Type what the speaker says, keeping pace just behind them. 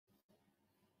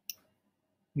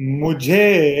मुझे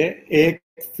एक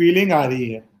फीलिंग आ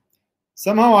रही है,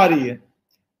 समहाउ आ रही है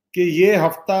कि ये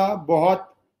हफ्ता बहुत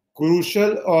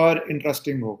क्रूशल और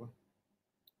इंटरेस्टिंग होगा।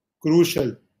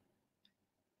 क्रूशल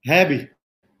है भी,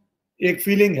 एक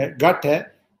फीलिंग है, गट है।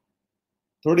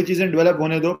 थोड़ी चीजें डेवलप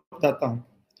होने दो, बताता हूं।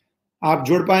 आप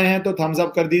जुड़ पाए हैं तो थम्स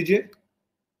अप कर दीजिए,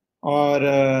 और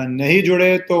नहीं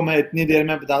जुड़े तो मैं इतनी देर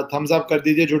में बता, थम्स अप कर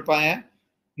दीजिए जुड़ पाए हैं।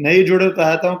 नहीं जुड़े तो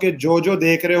चाहता हूँ कि जो जो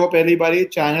देख रहे हो पहली बारी,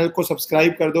 चैनल को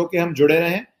सब्सक्राइब कर दो कि हम जुड़े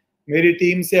रहें। मेरी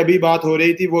टीम से अभी बात हो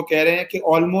रही थी, वो कह रहे हैं कि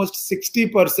ऑलमोस्ट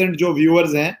 60% जो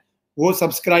व्यूअर्स हैं वो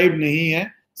सब्सक्राइब नहीं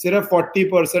है, सिर्फ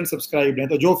 40% सब्सक्राइब हैं।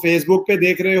 तो जो फेसबुक पे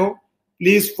देख रहे हो,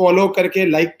 प्लीज फॉलो करके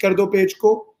लाइक कर दो पेज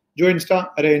को। जो इंस्टा,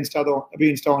 अरे इंस्टा तो अभी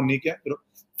इंस्टा ऑन नहीं किया,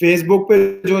 फेसबुक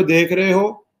पे जो देख रहे हो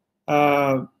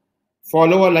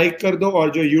फॉलो और लाइक कर दो,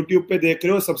 और जो यूट्यूब पे देख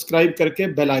रहे हो सब्सक्राइब करके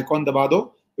बेल आइकॉन दबा दो,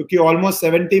 क्योंकि ऑलमोस्ट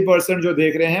 70% जो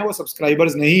देख रहे हैं वो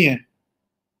सब्सक्राइबर्स नहीं है।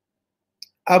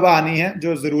 अब आनी है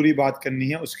जो जरूरी बात करनी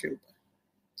है उसके ऊपर।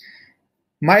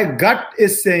 माई गट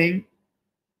इज सेइंग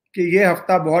कि ये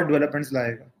हफ्ता बहुत डेवलपमेंट्स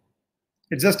लाएगा।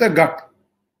 It's just a gut,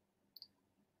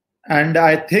 and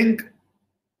I think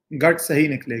gut सही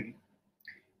निकलेगी।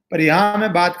 पर यहां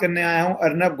मैं बात करने आया हूं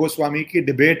अर्नब गोस्वामी की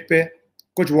डिबेट पे।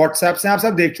 कुछ व्हाट्सएप से आप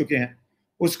सब देख चुके हैं,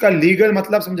 उसका लीगल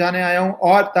मतलब समझाने आया हूं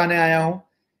और बताने आया हूं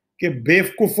कि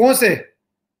बेवकूफों से,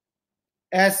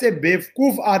 ऐसे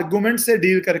बेवकूफ आर्गुमेंट से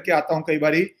डील करके आता हूं कई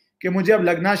बारी कि मुझे अब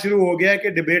लगना शुरू हो गया है कि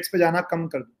डिबेट्स पे जाना कम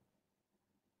कर दूं।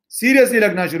 सीरियसली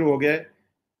लगना शुरू हो गया है,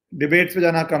 डिबेट्स पे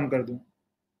जाना कम कर दूं।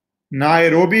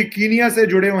 नायरोबी कीनिया से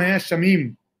जुड़े हुए हैं शमीम।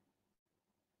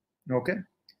 ओके,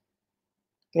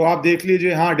 तो आप देख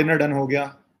लीजिए। हाँ, डिनर डन हो गया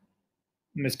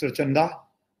मिस्टर चंदा।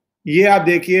 ये आप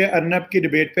देखिए अर्नब की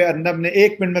डिबेट पे, अर्नब ने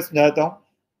 1 मिनट में समझा देता हूं,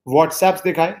 व्हाट्सएप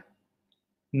दिखाए।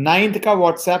 9th का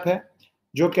व्हाट्सएप है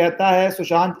जो कहता है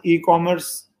सुशांत ई कॉमर्स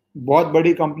बहुत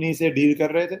बड़ी कंपनी से डील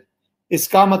कर रहे थे,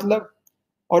 इसका मतलब।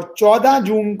 और 14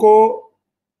 जून को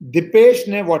दीपेश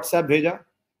ने व्हाट्सएप भेजा।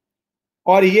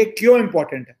 और ये क्यों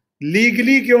इंपॉर्टेंट है,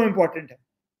 लीगली क्यों इंपॉर्टेंट है?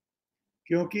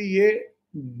 क्योंकि ये,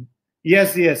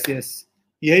 यस यस यस,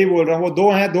 यही बोल रहा हूं। वो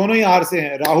दो हैं, दोनों ही आर से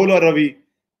हैं, राहुल और रवि।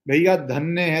 भैया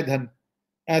धन्य है धन।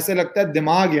 ऐसे लगता है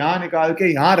दिमाग यहां निकाल के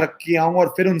यहां रख के आऊं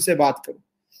और फिर उनसे बात करूं।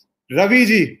 रवि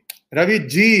जी, रवि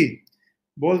जी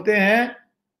बोलते हैं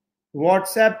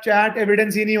व्हाट्सएप चैट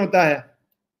एविडेंस ही नहीं होता है।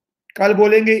 कल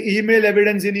बोलेंगे ईमेल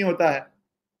एविडेंस ही नहीं होता है।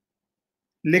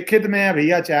 लिखित में है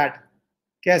भैया चैट,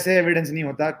 कैसे एविडेंस नहीं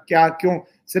होता? क्या, क्यों?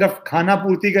 सिर्फ खाना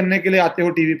पूर्ति करने के लिए आते हो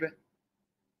टीवी पे?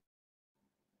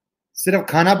 सिर्फ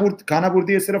खाना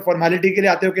पूर्ति, सिर्फ फॉर्मेलिटी के लिए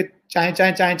आते हो कि चाय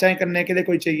चाय चाय चाय करने के लिए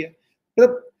कोई चाहिए?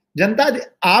 तो जनता,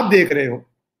 आप देख रहे हो,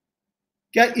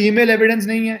 क्या ईमेल एविडेंस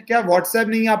नहीं है? क्या व्हाट्सएप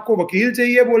नहीं है? आपको वकील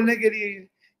चाहिए बोलने के लिए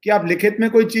कि आप लिखित में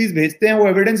कोई चीज भेजते हैं वो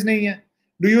एविडेंस नहीं है?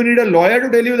 Do you need a lawyer to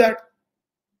tell you that?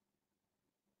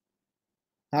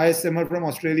 Hi Simar from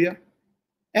Australia.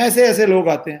 ऐसे ऐसे लोग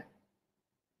आते हैं।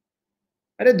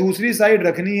 अरे दूसरी साइड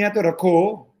रखनी है तो रखो,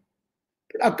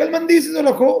 अक्लमंदी से तो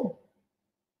रखो।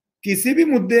 किसी भी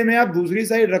मुद्दे में आप दूसरी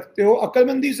साइड रखते हो,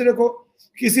 अक्लमंदी से रखो।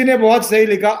 किसी ने बहुत सही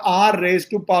लिखा,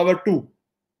 R⁻²,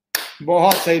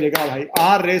 बहुत सही लिखा भाई,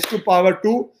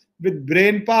 R⁻², with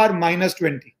brain power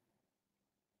 -20,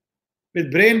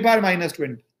 with brain power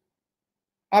 -20।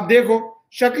 आप देखो,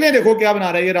 शक्लें देखो क्या बना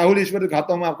रहा है ये राहुल ईश्वर।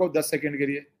 दिखाता हूं मैं आपको 10 सेकंड के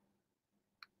लिए।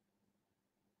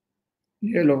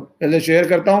 ये लो, पहले शेयर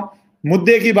करता हूं।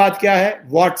 मुद्दे की बात क्या है,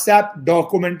 व्हाट्सएप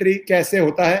डॉक्यूमेंट्री कैसे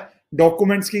होता है,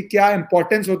 डॉक्यूमेंट्स की क्या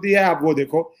इंपॉर्टेंस होती है, आप वो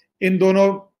देखो। इन दोनों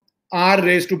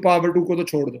R⁻² को तो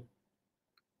छोड़ दो।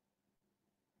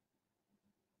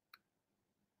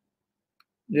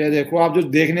 ये देखो, आप जो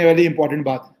देखने वाली इंपॉर्टेंट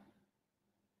बात है,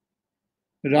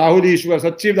 राहुल ईश्वर,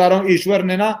 सच्ची बता रहा हूं, ईश्वर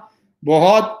ने ना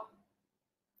बहुत,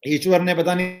 ईश्वर ने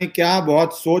पता नहीं क्या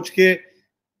बहुत सोच के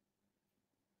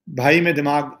भाई में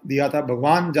दिमाग दिया था।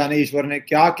 भगवान जाने ईश्वर ने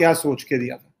क्या क्या सोच के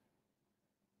दिया था।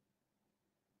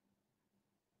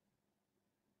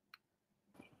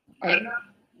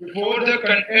 Before the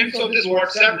contents of this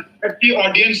WhatsApp, let the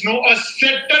audience know a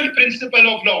settled principle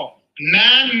of law.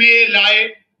 Man may lie,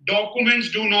 documents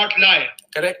do not lie.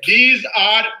 Correct. These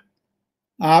are,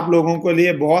 आप लोगों के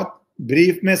लिए बहुत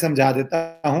ब्रीफ में समझा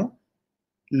देता हूं।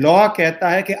 लॉ कहता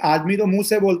है कि आदमी तो मुंह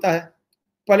से बोलता है,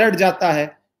 पलट जाता है,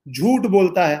 झूठ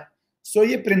बोलता है। सो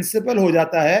ये प्रिंसिपल हो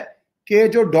जाता है कि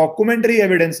जो डॉक्यूमेंट्री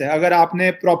एविडेंस है, अगर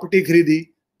आपने प्रॉपर्टी खरीदी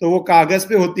तो वो कागज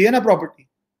पे होती है ना प्रॉपर्टी,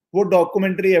 वो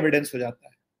डॉक्यूमेंट्री एविडेंस हो जाता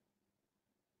है।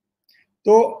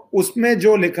 तो उसमें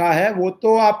जो लिखा है वो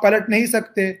तो आप पलट नहीं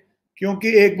सकते,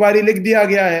 क्योंकि एक बार ही लिख दिया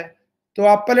गया है, तो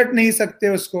आप पलट नहीं सकते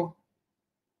उसको।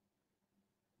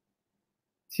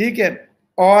 ठीक है।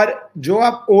 और जो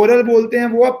आप ओरल बोलते हैं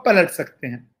वो आप पलट सकते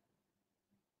हैं।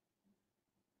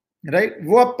 राइट,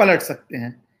 वो आप पलट सकते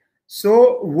हैं। सो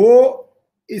वो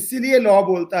इसीलिए लॉ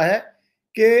बोलता है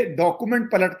कि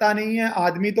डॉक्यूमेंट पलटता नहीं है,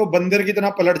 आदमी तो बंदर की तरह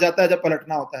पलट जाता है जब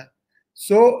पलटना होता है।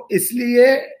 सो इसलिए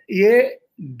ये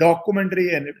डॉक्यूमेंट्री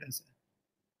एविडेंस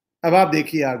है। अब आप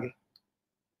देखिए आगे,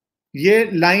 ये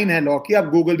लाइन है लॉ की, आप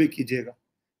गूगल भी कीजिएगा,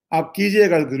 आप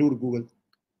कीजिएगा जरूर Google,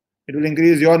 it will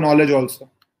increase your knowledge also.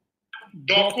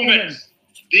 Documents.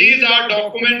 These are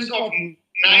documents of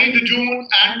 9th June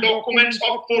and documents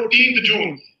of 14th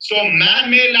June. So man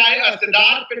may lie,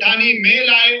 Siddharth Pithani may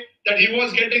lie that he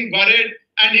was getting worried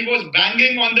and he was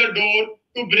banging on the door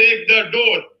to break the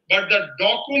door. But the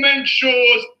document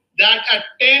shows that at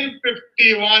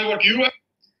 10:51, what you have.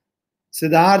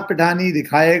 Siddharth Pithani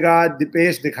दिखाएगा,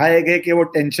 दीपेश दिखाएंगे कि वो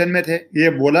tension में थे, ये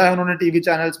बोला है उन्होंने टीवी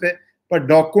चैनल्स पे, पर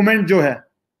डॉक्यूमेंट जो है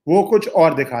वो कुछ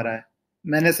और दिखा रहा है।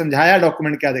 मैंने समझाया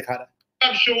डॉक्यूमेंट क्या दिखा रहा है।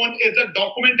 Have shown is the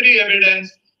documentary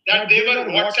evidence that they were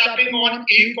WhatsApping on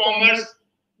e-commerce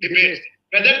debate.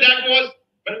 Whether that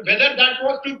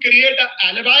was to create an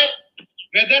alibi,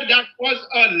 whether that was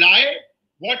a lie,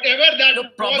 whatever that was,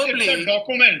 it's a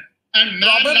document. And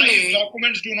probably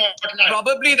documents do not lie.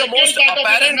 Probably the most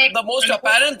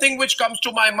apparent thing which comes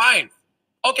to my mind.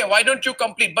 Okay, why don't you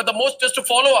complete? But just to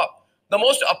follow up, the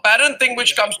most apparent thing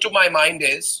which comes to my mind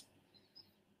is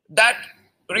that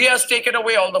Ria has taken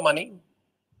away all the money,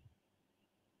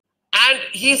 and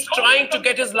he's trying to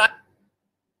get his life.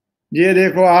 ये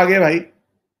देखो आगे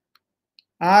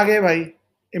भाई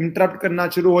interrupt करना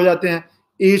शुरू हो जाते हैं।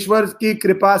 ईश्वर की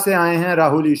कृपा से आए हैं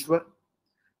राहुल ईश्वर,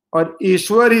 और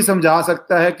ईश्वर ही समझा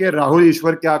सकता है कि राहुल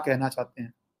ईश्वर क्या कहना चाहते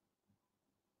हैं,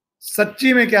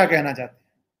 सच्ची में क्या कहना चाहते हैं।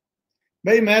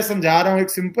 भाई मैं समझा रहा हूं एक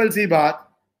सिंपल सी बात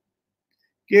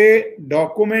कि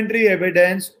डॉक्यूमेंट्री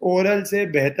एविडेंस ओरल से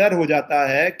बेहतर हो जाता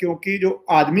है, क्योंकि जो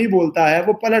आदमी बोलता है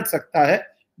वो पलट सकता है।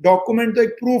 डॉक्यूमेंट तो एक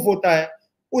प्रूफ होता है,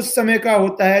 उस समय का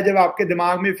होता है जब आपके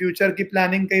दिमाग में फ्यूचर की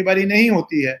प्लानिंग कई बार नहीं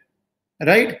होती है,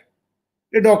 राइट।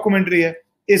 ये डॉक्यूमेंट्री है,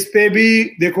 इस पे भी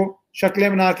देखो शक्लें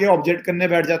बना के ऑब्जेक्ट करने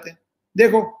बैठ जाते हैं।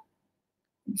 देखो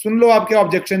सुन लो आप क्या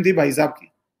ऑब्जेक्शन थी भाई साहब की।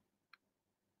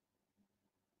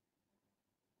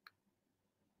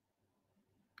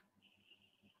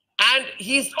 And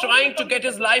he's trying to get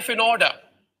his life in order,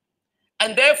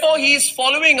 and therefore he's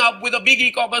following up with a big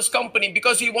e-commerce company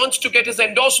because he wants to get his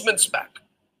endorsements back.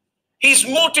 He's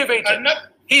motivated,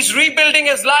 he's rebuilding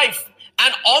his life,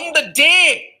 and on the day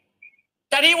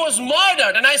that he was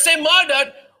murdered, and I say murdered,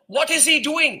 what is he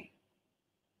doing?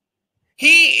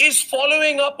 He is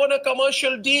following up on a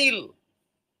commercial deal.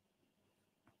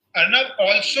 Arnab,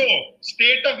 also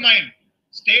state of mind.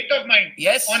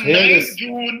 Yes. On 9th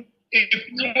June, if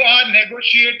you are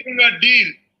negotiating a deal,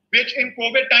 which in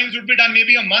COVID times would be done,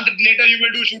 maybe a month later you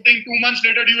will do shooting, 2 months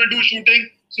later you will do shooting.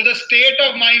 So the state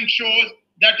of mind shows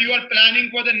that you are planning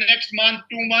for the next month,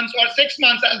 2 months, or 6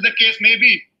 months, as the case may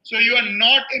be. So you are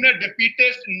not in a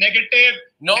defeatist, negative.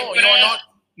 No, you are not.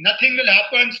 Nothing will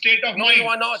happen, state of mind. No, you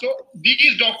are not. So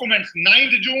these documents,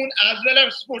 9th June as well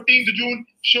as 14th June,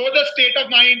 show the state of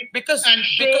mind, because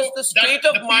show the state that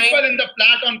of the mind, people in the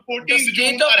flat on 14th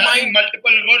June are having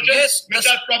multiple versions, yes, which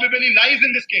are probably lies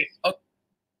in this case. Okay.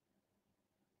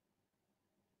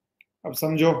 अब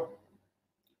समझो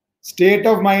state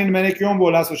of mind मैंने क्यों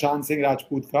बोला सुशांत सिंह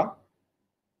राजपूत का,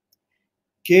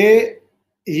 कि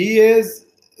he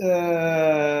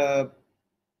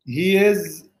is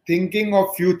thinking of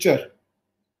future,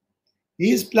 he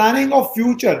is planning of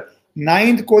future।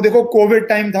 9th को देखो Covid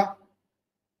time था,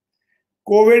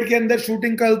 कोविड के अंदर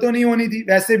शूटिंग कल तो नहीं होनी थी।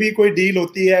 वैसे भी कोई डील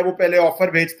होती है, वो पहले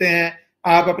ऑफर भेजते हैं,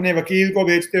 आप अपने वकील को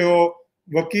भेजते हो,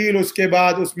 वकील उसके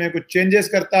बाद उसमें कुछ चेंजेस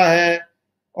करता है,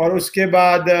 और उसके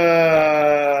बाद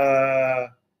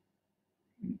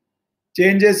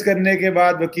चेंजेस करने के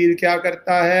बाद वकील क्या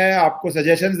करता है, आपको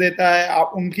सजेशंस देता है,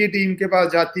 आप उनकी टीम के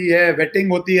पास जाती है,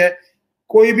 वेटिंग होती है।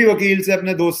 कोई भी वकील से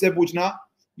अपने दोस्त से पूछना,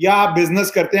 या आप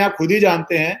बिजनेस करते हैं, आप खुद ही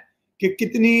जानते हैं कि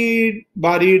कितनी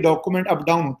बारी डॉक्यूमेंट अप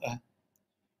डाउन होता है।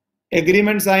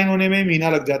 एग्रीमेंट साइन होने में महीना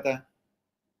लग जाता है,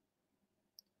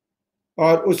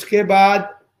 और उसके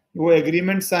बाद वो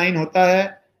एग्रीमेंट साइन होता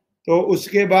है, तो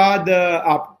उसके बाद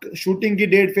आप शूटिंग की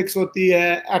डेट फिक्स होती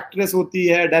है, एक्ट्रेस होती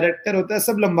है, डायरेक्टर होता है,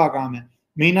 सब लंबा काम है,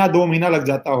 महीना 2 महीना लग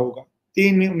जाता होगा,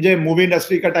 3 महीने, मुझे मूवी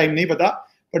इंडस्ट्री का टाइम नहीं पता,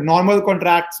 पर नॉर्मल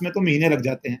कॉन्ट्रैक्ट्स में तो महीने लग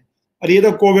जाते हैं। और ये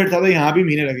तो कोविड था तो यहाँ भी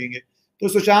महीने लगेंगे। तो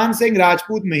सुशांत सिंह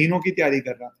राजपूत महीनों की तैयारी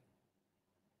कर रहा था।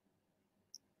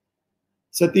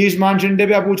 सतीश मानशिंडे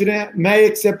पे आप पूछ रहे हैं, मैं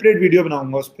एक सेपरेट वीडियो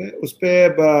बनाऊंगा उस पे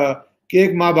कि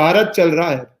एक महाभारत चल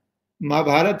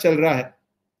रहा है,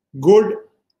 गुड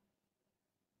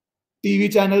टीवी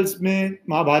चैनल्स में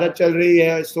महाभारत चल रही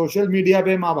है, सोशल मीडिया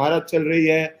पे महाभारत चल रही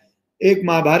है, एक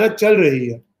महाभारत चल रही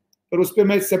है, पर उस पर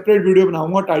मैं सेपरेट वीडियो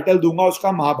बनाऊंगा, टाइटल दूंगा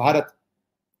उसका महाभारत,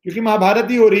 क्योंकि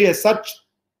महाभारत ही हो रही है सच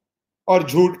और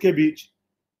झूठ के बीच,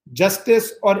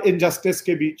 जस्टिस और इनजस्टिस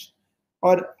के बीच,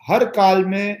 और हर काल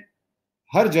में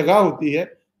हर जगह होती है,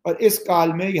 और इस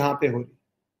काल में यहां पे हो रही है।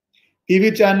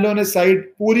 टीवी चैनलों ने साइड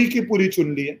पूरी की पूरी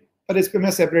चुन ली है, पर इस पे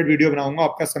मैं सेपरेट वीडियो बनाऊंगा,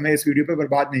 आपका समय इस वीडियो पे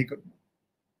बर्बाद नहीं करूंगा।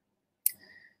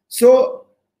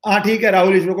 हाँ ठीक है,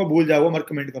 राहुल ईश्वर को भूल जाओ, मत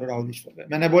कमेंट करो राहुल ईश्वर पे।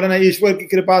 मैंने बोला ना, ईश्वर की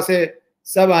कृपा से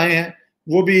सब आए हैं,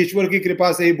 वो भी ईश्वर की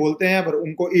कृपा से ही बोलते हैं, पर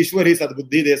उनको ईश्वर ही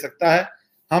सद्बुद्धि दे सकता है,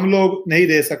 हम लोग नहीं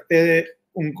दे सकते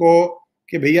उनको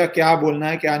कि भैया क्या बोलना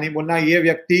है क्या नहीं बोलना। ये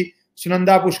व्यक्ति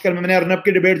सुनंदा पुष्कर में, मैंने अर्नब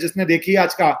की डिबेट जिसने देखी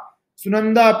आज का,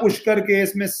 सुनंदा पुष्कर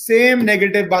केस में सेम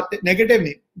नेगेटिव बातें, नेगेटिव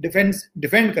नहीं,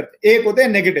 डिफेंड करते, एक होते हैं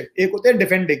नेगेटिव, एक होते हैं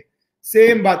डिफेंडिंग,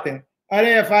 सेम बातें।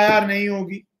 अरे एफआईआर नहीं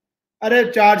होगी, अरे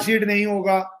चार्जशीट नहीं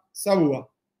होगा, सब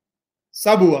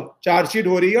हुआ, चार्जशीट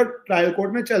हो रही है और ट्रायल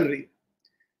कोर्ट में चल रही है।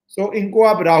 सो इनको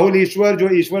आप, राहुल ईश्वर जो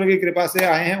ईश्वर की कृपा से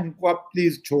आए हैं, उनको आप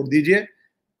प्लीज छोड़ दीजिए,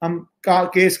 हम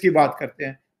केस की बात करते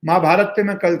हैं। महाभारत पे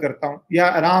मैं कल करता हूं, या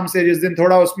आराम से जिस दिन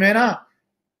थोड़ा उसमें ना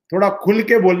थोड़ा खुल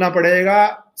के बोलना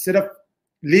पड़ेगा, सिर्फ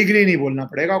लीगली नहीं बोलना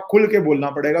पड़ेगा, खुल के बोलना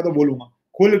पड़ेगा तो बोलूंगा,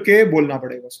 खुल के बोलना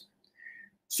पड़ेगा उसमें।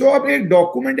 सो अब एक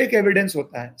डॉक्यूमेंट एक एविडेंस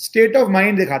होता है, स्टेट ऑफ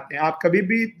माइंड दिखाते हैं। आप कभी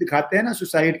भी दिखाते हैं ना,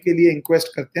 सुसाइड के लिए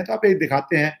इंक्वेस्ट करते हैं, तो आप एक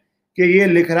दिखाते हैं कि ये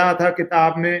लिख रहा था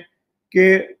किताब में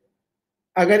कि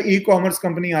अगर ई कॉमर्स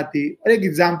कंपनी आती, और एक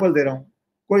एग्जांपल दे रहा हूं,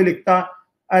 कोई लिखता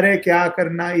अरे क्या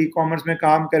करना ई कॉमर्स में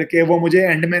काम करके, वो मुझे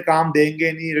एंड में काम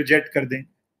देंगे नहीं, रिजेक्ट कर देंगे,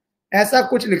 ऐसा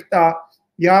कुछ लिखता,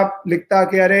 या लिखता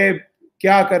कि अरे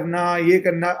क्या करना, ये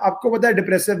करना। आपको पता है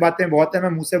डिप्रेसिव बातें बहुत है, मैं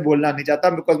मुंह से बोलना नहीं चाहता,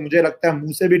 बिकॉज मुझे लगता है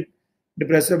मुंह से भी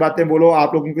डिप्रेसिव बातें बोलो,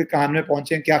 आप लोगों के कान में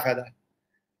पहुंचे, क्या फायदा है।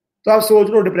 तो आप सोच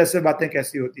लो डिप्रेसिव बातें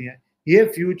कैसी होती हैं। ये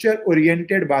फ्यूचर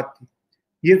ओरिएंटेड बात थी,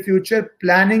 ये फ्यूचर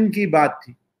प्लानिंग की बात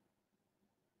थी,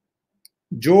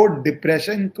 जो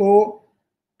डिप्रेशन को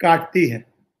काटती है,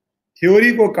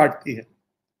 थ्योरी को काटती है।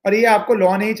 और ये आपको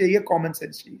लॉ नहीं चाहिए, कॉमन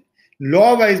सेंस चाहिए।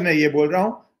 लॉ वाइज मैं ये बोल रहा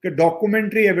हूं कि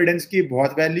डॉक्यूमेंट्री एविडेंस की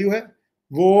बहुत वैल्यू है,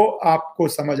 वो आपको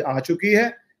समझ आ चुकी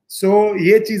है। सो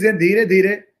ये चीजें धीरे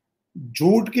धीरे,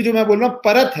 झूठ की जो मैं बोल रहा हूं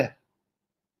परत है,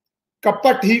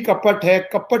 कपट ही कपट है,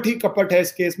 कपट ही कपट है,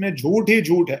 इस केस में झूठ ही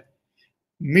झूठ है।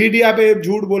 मीडिया पे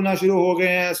झूठ बोलना शुरू हो गए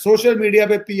हैं, सोशल मीडिया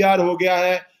पे पीआर हो गया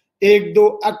है, एक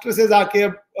दो एक्ट्रेसेस आके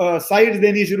अब साइड्स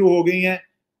देनी शुरू हो गई हैं,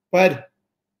 पर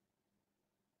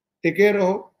टिके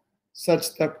रहो, सच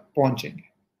तक पहुंचेंगे,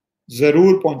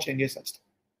 जरूर पहुंचेंगे सच तक।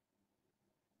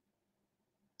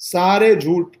 सारे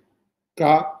झूठ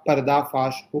का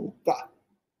पर्दाफाश होगा,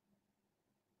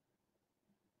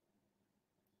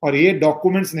 और ये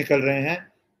डॉक्यूमेंट्स निकल रहे हैं,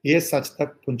 ये सच तक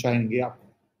पहुंचाएंगे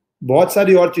आपको। बहुत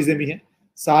सारी और चीजें भी हैं,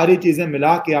 सारी चीजें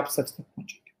मिला के आप सच तक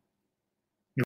पहुंचे।